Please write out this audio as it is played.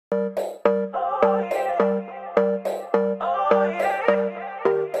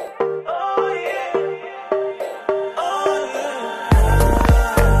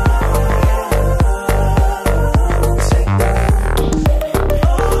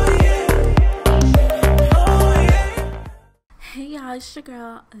It's your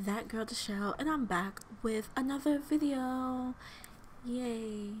girl, that girl the show, and I'm back with another video.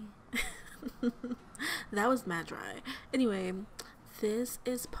 Yay. That was mad dry. Anyway, this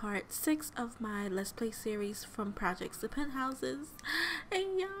is part 6 of my Let's Play series from projects to Penthouses.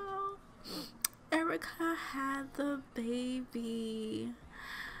 And y'all, Erica had the baby.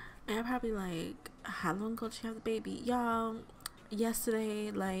 And I'm probably like, how long ago did she have the baby? Y'all,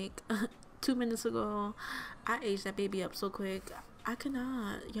 yesterday, like 2 minutes ago, I aged that baby up so quick. I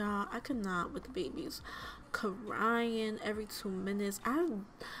cannot, y'all. I cannot with the babies crying every 2 minutes. I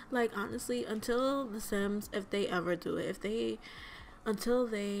like, honestly, until The Sims, if they ever do it, until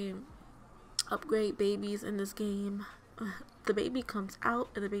they upgrade babies in this game, the baby comes out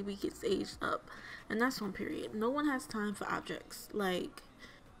and the baby gets aged up, and that's one period. No one has time for objects, like.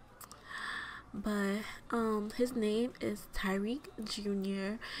 But his name is Tyreek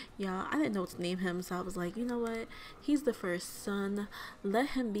Jr. Y'all, I didn't know what to name him, so I was like, you know what, he's the first son,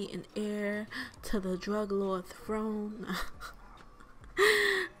 let him be an heir to the drug lord throne.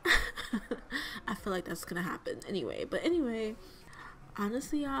 I feel like that's gonna happen anyway. But anyway,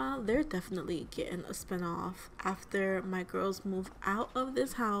 honestly, y'all, they're definitely getting a spinoff after my girls move out of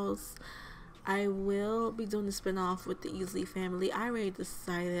this house. I will be doing the spinoff with the Easley family. I already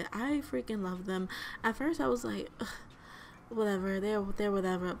decided. I freaking love them. At first I was like, ugh, whatever, they're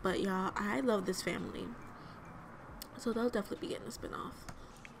whatever, but y'all, I love this family, so they'll definitely be getting a spinoff.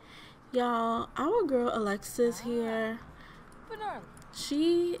 Y'all, our girl Alexis here,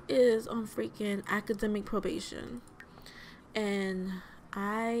 she is on freaking academic probation, and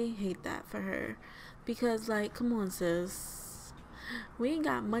I hate that for her, because like, come on sis, we ain't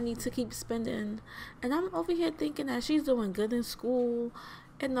got money to keep spending, and I'm over here thinking that she's doing good in school,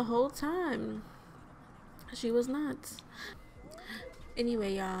 and the whole time she was not.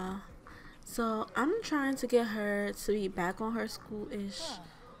 Anyway, y'all, so I'm trying to get her to be back on her school-ish,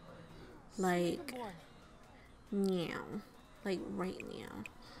 like now, like right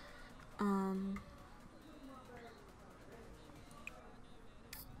now.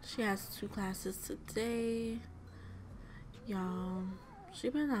 She has 2 classes today. Y'all, she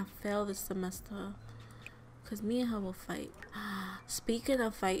better not fail this semester, because me and her will fight. Speaking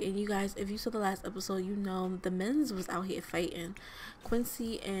of fighting, you guys, if you saw the last episode, you know the men's was out here fighting.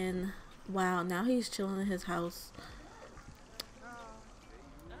 Quincy and, wow, now he's chilling in his house.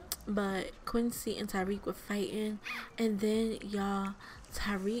 But Quincy and Tyreek were fighting, and then y'all,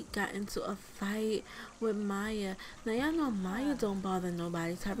 Tyreek got into a fight with Maya. Now y'all know Maya don't bother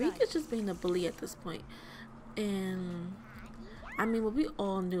nobody. Tyreek is just being a bully at this point. And I mean, well, we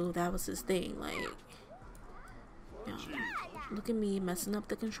all knew that was his thing. Like, you know, look at me messing up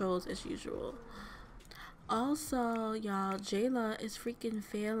the controls as usual. Also, y'all, Jayla is freaking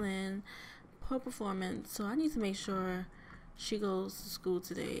failing poor performance, so I need to make sure she goes to school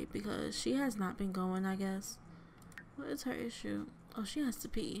today, because she has not been going, I guess. What is her issue? Oh, she has to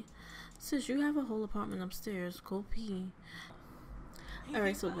pee. Sis, you have a whole apartment upstairs. Go pee.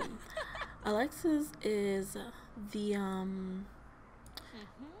 Alright, so boom. Alexis is the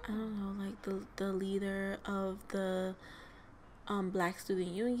I don't know, like the leader of the Black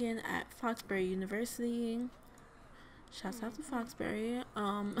Student Union at Foxbury University. Shouts out to Foxbury.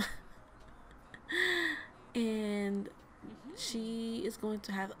 And she is going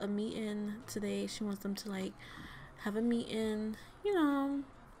to have a meeting today. She wants them to like have a meeting, you know.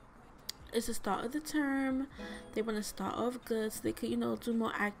 It's the start of the term. They want to start off good so they could, you know, do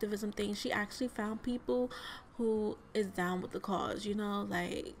more activism things. She actually found people who is down with the cause, you know,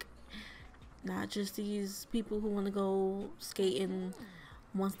 like not just these people who want to go skating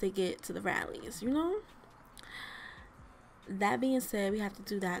once they get to the rallies, you know. That being said, we have to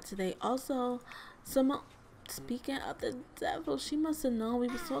do that today. Also, Simone, speaking of the devil, she must have known we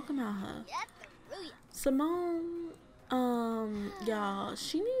was talking about her. Simone, y'all,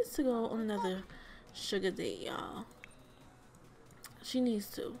 she needs to go on another sugar date, y'all. She needs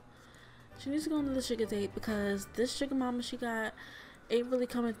to go on another sugar date, because this sugar mama she got ain't really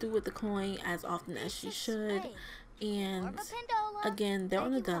coming through with the coin as often as she should. And again, they're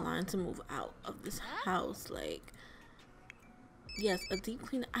on the deadline to move out of this house. Like, yes, a deep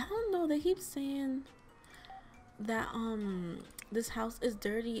clean. I don't know, they keep saying that this house is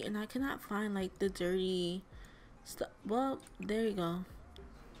dirty, and I cannot find like the dirty stuff. Well, there you go.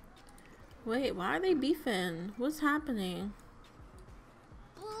 Wait, why are they beefing? What's happening?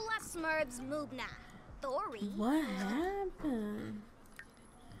 What happened?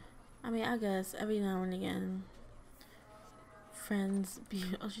 I mean, I guess every now and again friends be.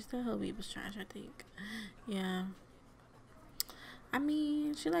 Oh, she said her weed was trash, I think. Yeah, I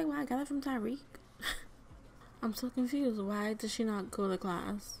mean, she like, well, I got it from Tyreek. I'm so confused. Why did she not go to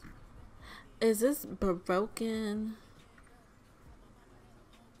class? Is this broken?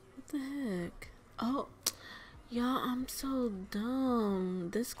 What the heck? Oh, y'all, I'm so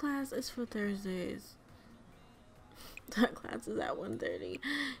dumb. This class is for Thursdays. That class is at 1:30.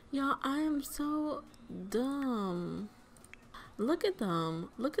 Y'all, I am so dumb. Look at them.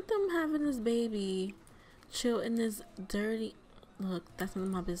 Look at them having this baby. Chill in this dirty... Look, that's none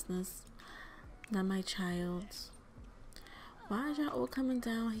of my business. Not my child's. Why is y'all all coming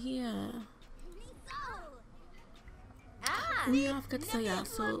down here? Yeah, I forgot to tell y'all.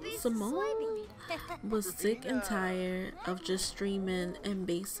 So Simone was sick and tired of just streaming and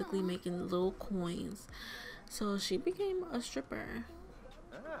basically making little coins. So she became a stripper.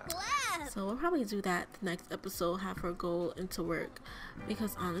 So we'll probably do that the next episode, have her go into work.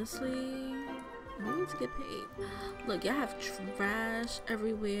 Because honestly, we need to get paid. Look, y'all have trash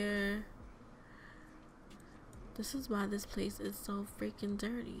everywhere. This is why this place is so freaking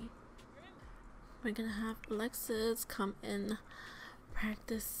dirty. We're gonna have Alexis come and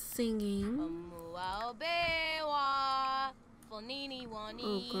practice singing. Oh girl.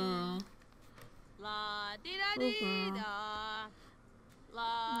 Oh girl.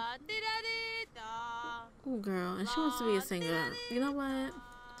 Oh girl, and she wants to be a singer. You know what?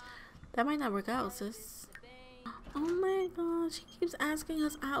 That might not work out, sis. Oh my god, she keeps asking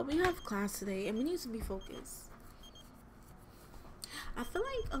us out. We have class today and we need to be focused. I feel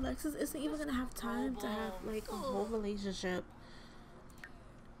like Alexis isn't even gonna have time to have like a whole relationship.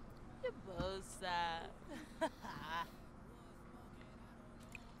 You're both sad.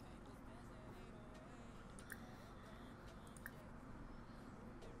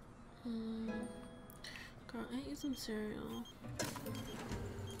 Girl, I ate some cereal.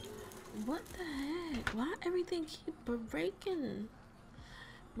 What the heck? Why everything keep breaking?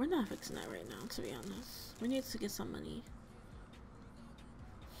 We're not fixing that right now, to be honest. We need to get some money.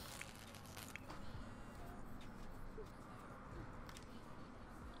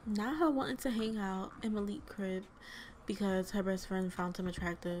 Not her wanting to hang out in Malik's crib because her best friend found him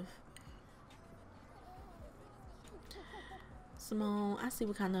attractive. Simone, I see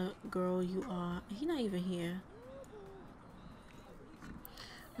what kind of girl you are. He not even here.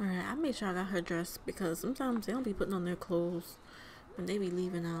 Alright, I made sure I got her dressed because sometimes they don't be putting on their clothes when they be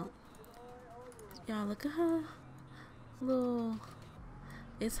leaving out. Y'all, look at her little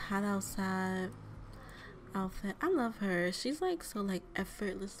 "it's hot outside" outfit. I love her. She's like so like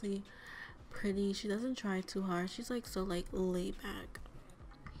effortlessly pretty. She doesn't try too hard. She's like so like laid back.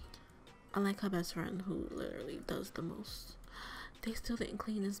 Unlike her best friend who literally does the most. They still didn't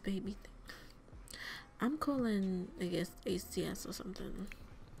clean this baby thing. I'm calling, I guess, ACS or something.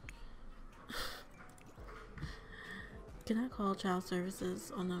 Can I call child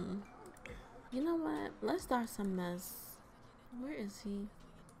services on them? You know what? Let's start some mess. Where is he?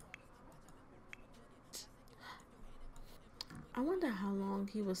 I wonder how long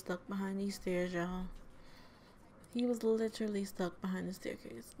he was stuck behind these stairs, y'all. He was literally stuck behind the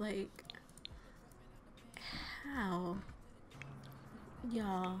staircase. Like, how?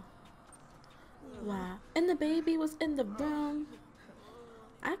 Y'all. Wow. And the baby was in the room.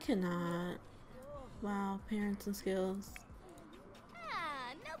 I cannot. Wow, parenting skills.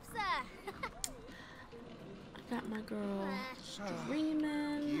 I got my girl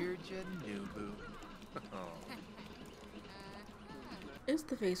dreaming. It's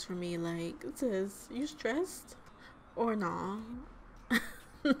the face for me, like, it says, you stressed or nah?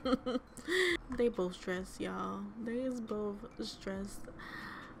 They both stressed, y'all. They is both stressed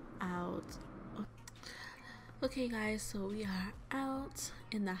out. Okay guys, so we are out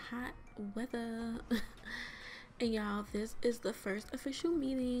in the hot weather. And y'all, this is the first official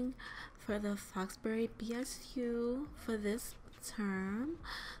meeting for the Foxbury BSU for this term.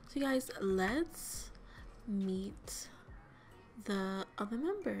 So guys, let's meet the other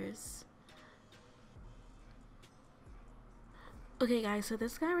members. Okay guys, so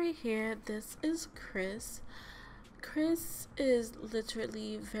this guy right here, this is Chris. Chris is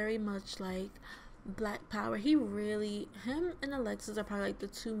literally very much like Black Power. Him and Alexis are probably like the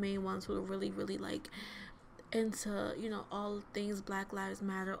two main ones who are really like into, you know, all things Black Lives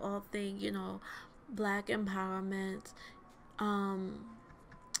Matter, all things, you know, Black empowerment.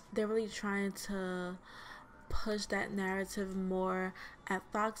 They're really trying to push that narrative more at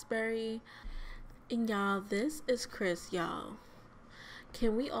Foxbury. And y'all, this is Chris, y'all.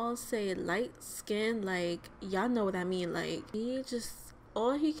 Can we all say light skin? Like, y'all know what I mean. Like,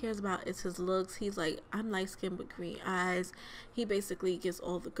 all he cares about is his looks. He's like, I'm light skinned with green eyes. He basically gets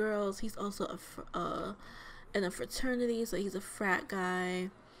all the girls. He's also in a fraternity, so he's a frat guy.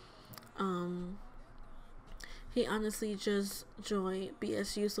 He honestly just joined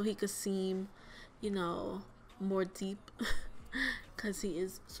BSU so he could seem, you know, more deep because he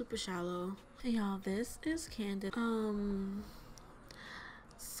is super shallow. Hey y'all, this is Candace.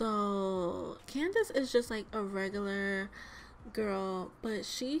 So Candace is just like a regular girl, but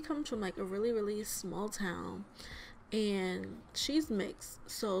she comes from like a really small town, and she's mixed.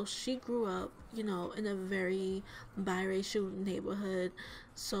 So she grew up, you know, in a very biracial neighborhood.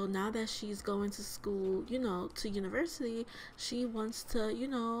 So now that she's going to school, you know, to university, she wants to, you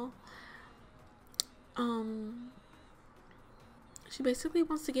know, she basically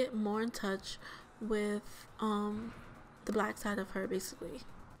wants to get more in touch with the black side of her, basically.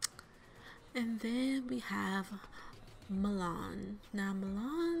 And then we have Milan. Now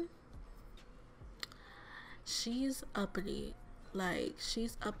Milan, she's uppity. Like,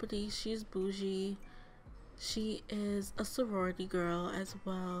 she's uppity, she's bougie. She is a sorority girl as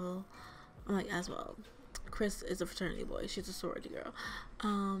well. As well. Chris is a fraternity boy. She's a sorority girl.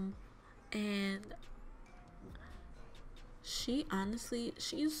 And she honestly,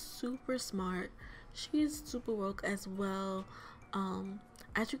 she's super smart. She's super woke as well.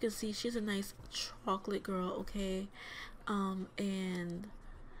 As you can see, she's a nice chocolate girl, okay?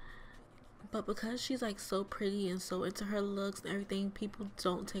 But because she's like so pretty and so into her looks and everything, people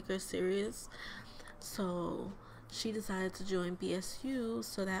don't take her serious. So she decided to join BSU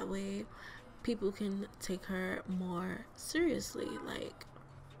so that way people can take her more seriously. Like,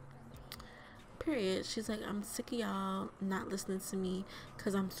 period. She's like, I'm sick of y'all not listening to me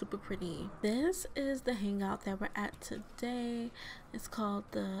because I'm super pretty. This is the hangout that we're at today. It's called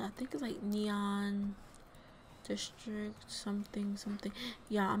I think it's like Neon District something.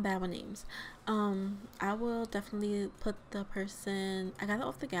 Yeah, I'm bad with names. I will definitely put the person, I got it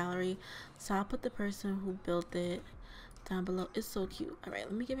off the gallery, so I'll put the person who built it down below. It's so cute. All right,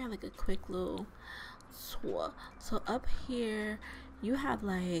 let me give you like a quick little tour. So up here you have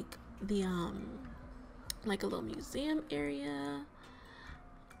like the like a little museum area.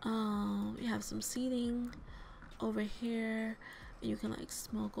 You have some seating over here, and you can like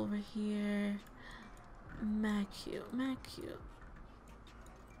smoke over here. Mad cute.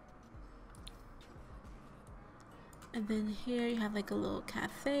 And then here you have like a little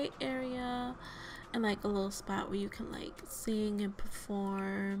cafe area and like a little spot where you can like sing and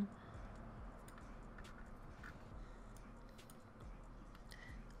perform.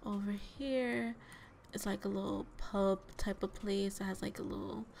 Over here it's like a little pub type of place. It has like a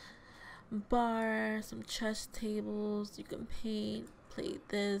little bar, some chess tables. You can paint, play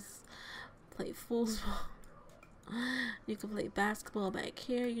foosball. You can play basketball back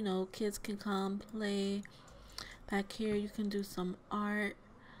here. You know, kids can come play back here. You can do some art.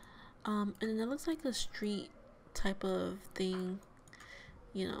 And then it looks like a street type of thing.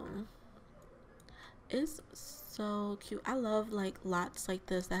 You know, it's so cute. I love like lots like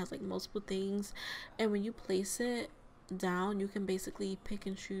this that has like multiple things, and when you place it down, you can basically pick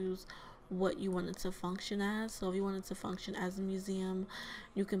and choose what you want it to function as. So if you want it to function as a museum,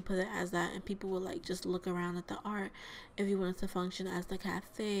 you can put it as that, and people will like just look around at the art. If you want it to function as the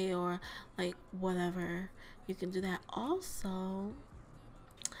cafe or like whatever, you can do that. Also,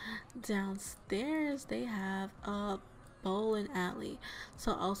 downstairs they have a bowling alley.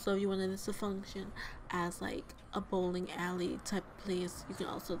 So also if you wanted this to function as like a bowling alley type place, you can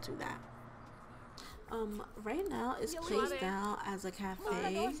also do that. Right now it's placed down as a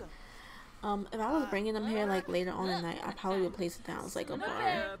cafe. If I was bringing them here like later on at night, I probably would place it down as like a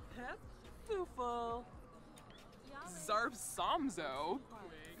bar.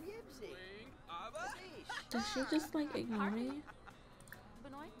 Does she just like ignore me?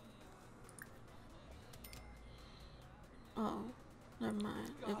 Oh, never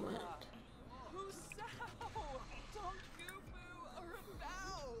mind. It went.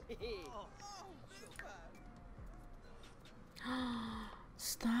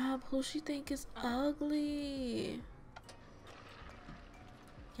 Stop. Who she think is ugly?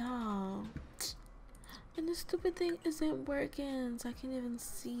 Y'all. And this stupid thing isn't working, so I can't even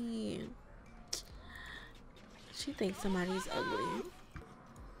see. She thinks somebody's ugly.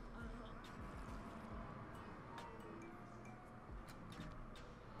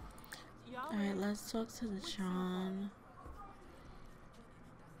 Alright, let's talk to John.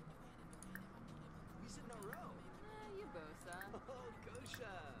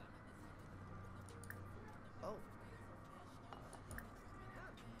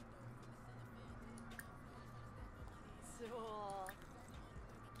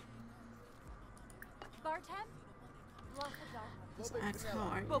 Let's ask how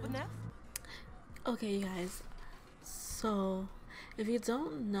are you? Okay, you guys. So If you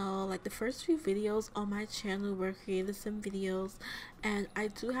don't know, like the first few videos on my channel were created sim videos, and I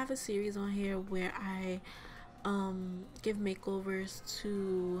do have a series on here where I give makeovers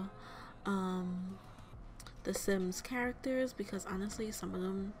to the Sims characters, because honestly some of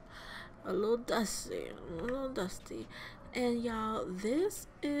them are a little dusty. And y'all, this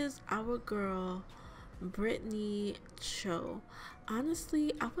is our girl Brittany Cho.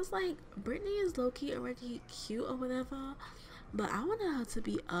 Honestly, I was like, Brittany is low-key already cute or whatever, but I wanted her to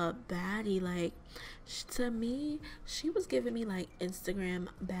be a baddie. Like, to me, she was giving me like Instagram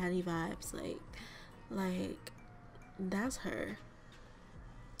baddie vibes. Like that's her.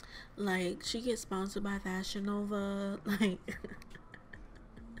 Like, she gets sponsored by Fashion Nova. Like,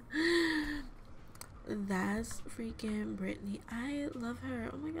 that's freaking Brittany. I love her.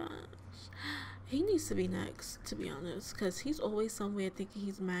 Oh my gosh. He needs to be next, to be honest, because he's always somewhere thinking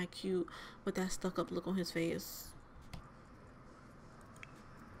he's mad cute with that stuck up look on his face.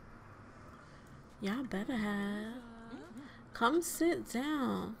 Y'all better have. Come sit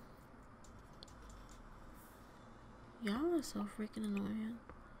down. Y'all are so freaking annoying.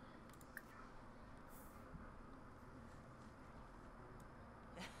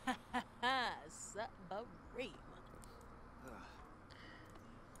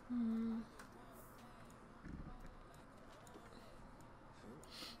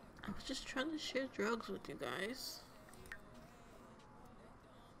 I was just trying to share drugs with you guys.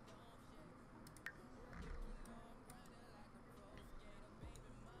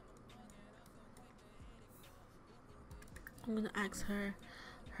 I'm gonna ask her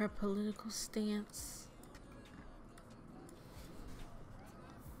her political stance.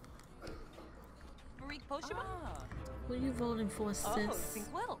 Who are you voting for, sis?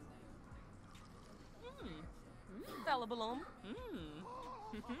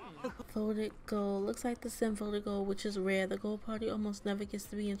 Voted gold. Looks like the Sim voted gold, which is rare. The gold party almost never gets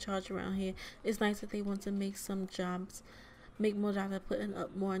to be in charge around here. It's nice that they want to make some jobs, make more jobs by putting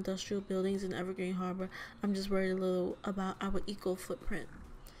up more industrial buildings in Evergreen Harbor. I'm just worried a little about our eco footprint.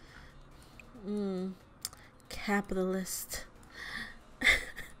 Capitalist.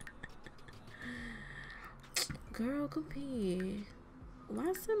 Girl, go pee.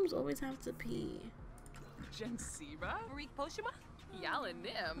 Why Sims always have to pee? Jensira? Marik Poshima?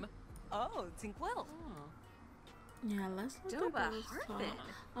 Yalanim. Oh, Tinkwell. Yeah, let's look at this talk.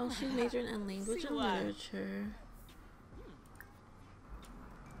 Oh, she majored in language and literature.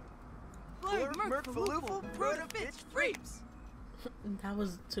 That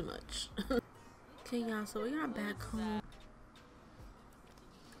was too much. Okay, y'all, so we are back home.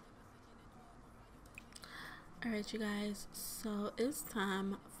 Alright, you guys, so it's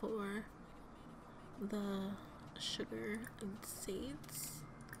time for the sugar and seeds.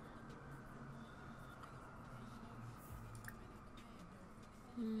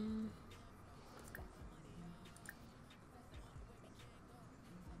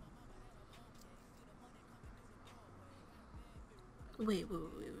 Wait.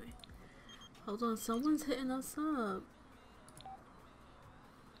 Hold on, someone's hitting us up.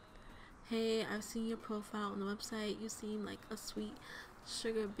 Hey, I've seen your profile on the website. You seem like a sweet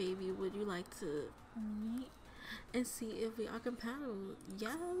sugar baby. Would you like to meet and see if we are compatible?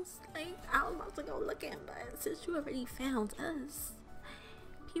 Yes. Like, I was about to go looking, but since you already found us,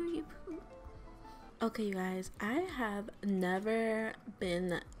 period. Okay, you guys, I have never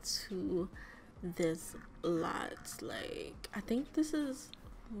been to this lot. Like, I think this is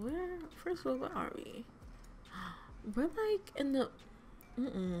where. First of all, where are we? We're like in the.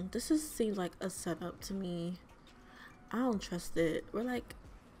 This seems like a setup to me. I don't trust it. We're like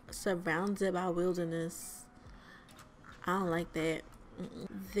surrounded by wilderness. I don't like that.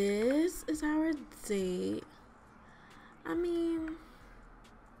 This is our date. I mean,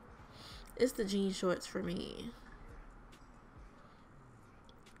 it's the jean shorts for me.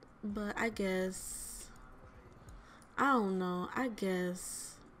 But I guess, I don't know. I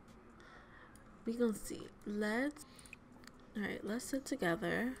guess we gonna see. Alright, let's sit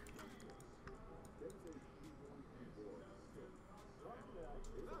together.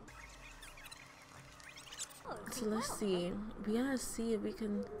 So let's see. We gotta see if we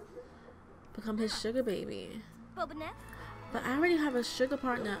can become his sugar baby. But I already have a sugar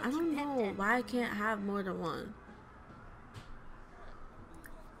partner. I don't know why I can't have more than one.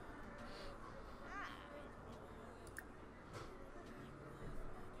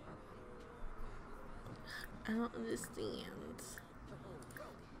 I don't understand.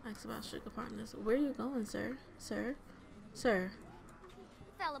 Ask about sugar partners. Where are you going, sir? Sir? Okay.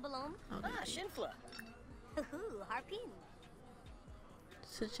 Shinfla. Harpin.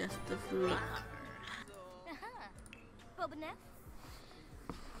 Suggest the fruit.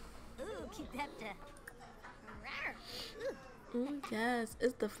 keep that. Yes,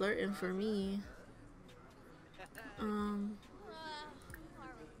 it's the flirting for me.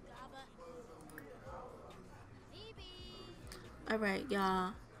 Alright,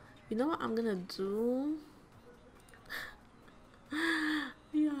 y'all. You know what I'm gonna do?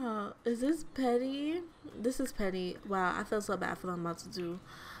 Yeah, is this petty? This is petty. Wow, I feel so bad for what I'm about to do.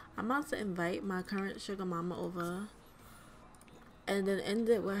 I'm about to invite my current sugar mama over and then end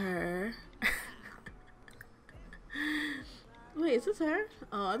it with her. Wait, is this her?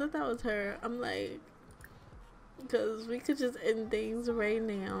 Oh, I thought that was her. I'm like, because we could just end things right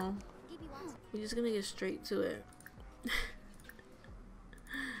now. We're just gonna get straight to it.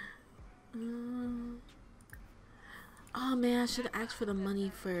 Oh man, I should have asked for the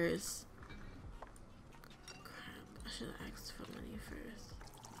money first. Crap, I should have asked for money first.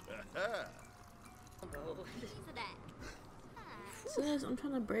 Sis, I'm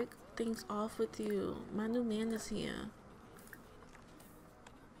trying to break things off with you. My new man is here.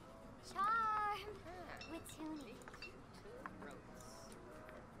 Charm. With tuning.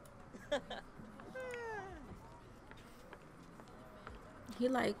 He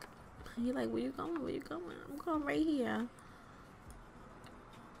like, where you going? Where you going? I'm going right here.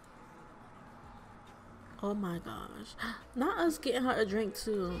 Oh my gosh. Not us getting her a drink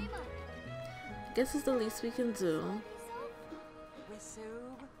too. Guess it's the least we can do.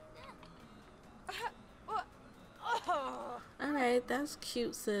 Alright, that's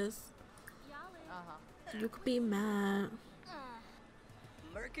cute, sis. You could be mad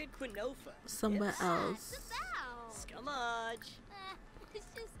somewhere else. Scamage.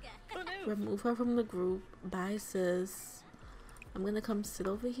 Remove her from the group. Bye, sis. I'm gonna come sit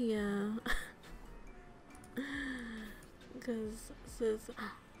over here. Because, sis,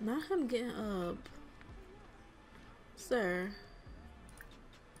 not him getting up. Sir,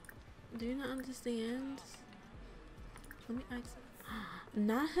 do you not understand? Let me ask.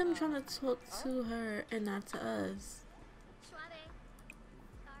 Not him trying to talk to her and not to us.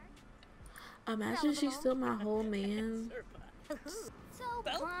 Imagine she's still my whole man.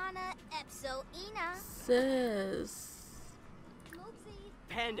 Sis.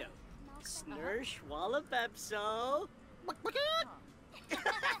 Pando. Snursh Wallop Epso.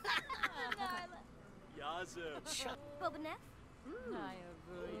 Yazoo.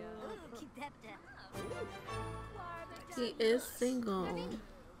 He is single.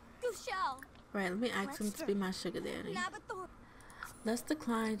 Right, let me ask him to be my sugar daddy. Let's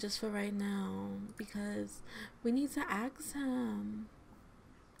decline just for right now because we need to ask him.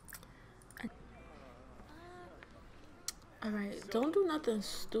 Alright, don't do nothing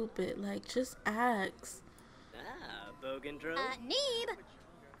stupid. Like, just ask. Bogandro. Neeb.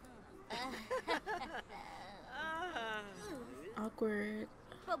 Awkward.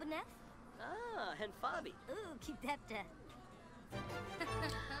 And Fabi. Ooh, keep that.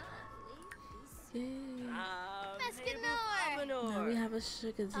 Yay. Now we have a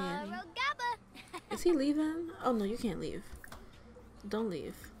sugar daddy. Is he leaving? Oh no, you can't leave. Don't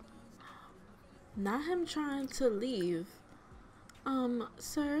leave. Not him trying to leave.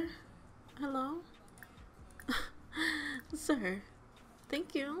 Sir? Hello? Sir?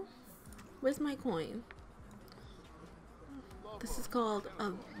 Thank you. Where's my coin? This is called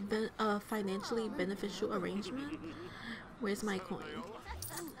a financially beneficial arrangement. Where's my coin?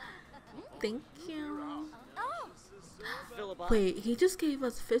 Thank you. Wait, he just gave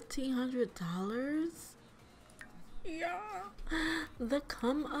us $1,500? Yeah. The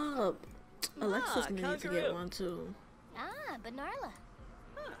come up. Alexis gonna need to get one too. Benarla.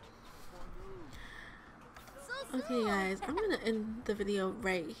 Okay guys, I'm gonna end the video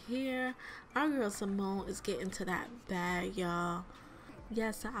right here. Our girl Simone is getting to that bag, y'all.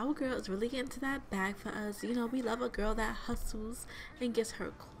 Yes, our girl is really getting to that bag for us. You know, we love a girl that hustles and gets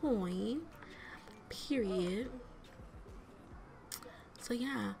her coin. Period. So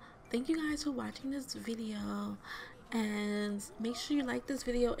yeah, thank you guys for watching this video. And make sure you like this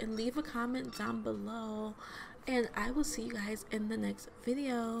video and leave a comment down below. And I will see you guys in the next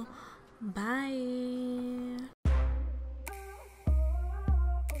video. Bye.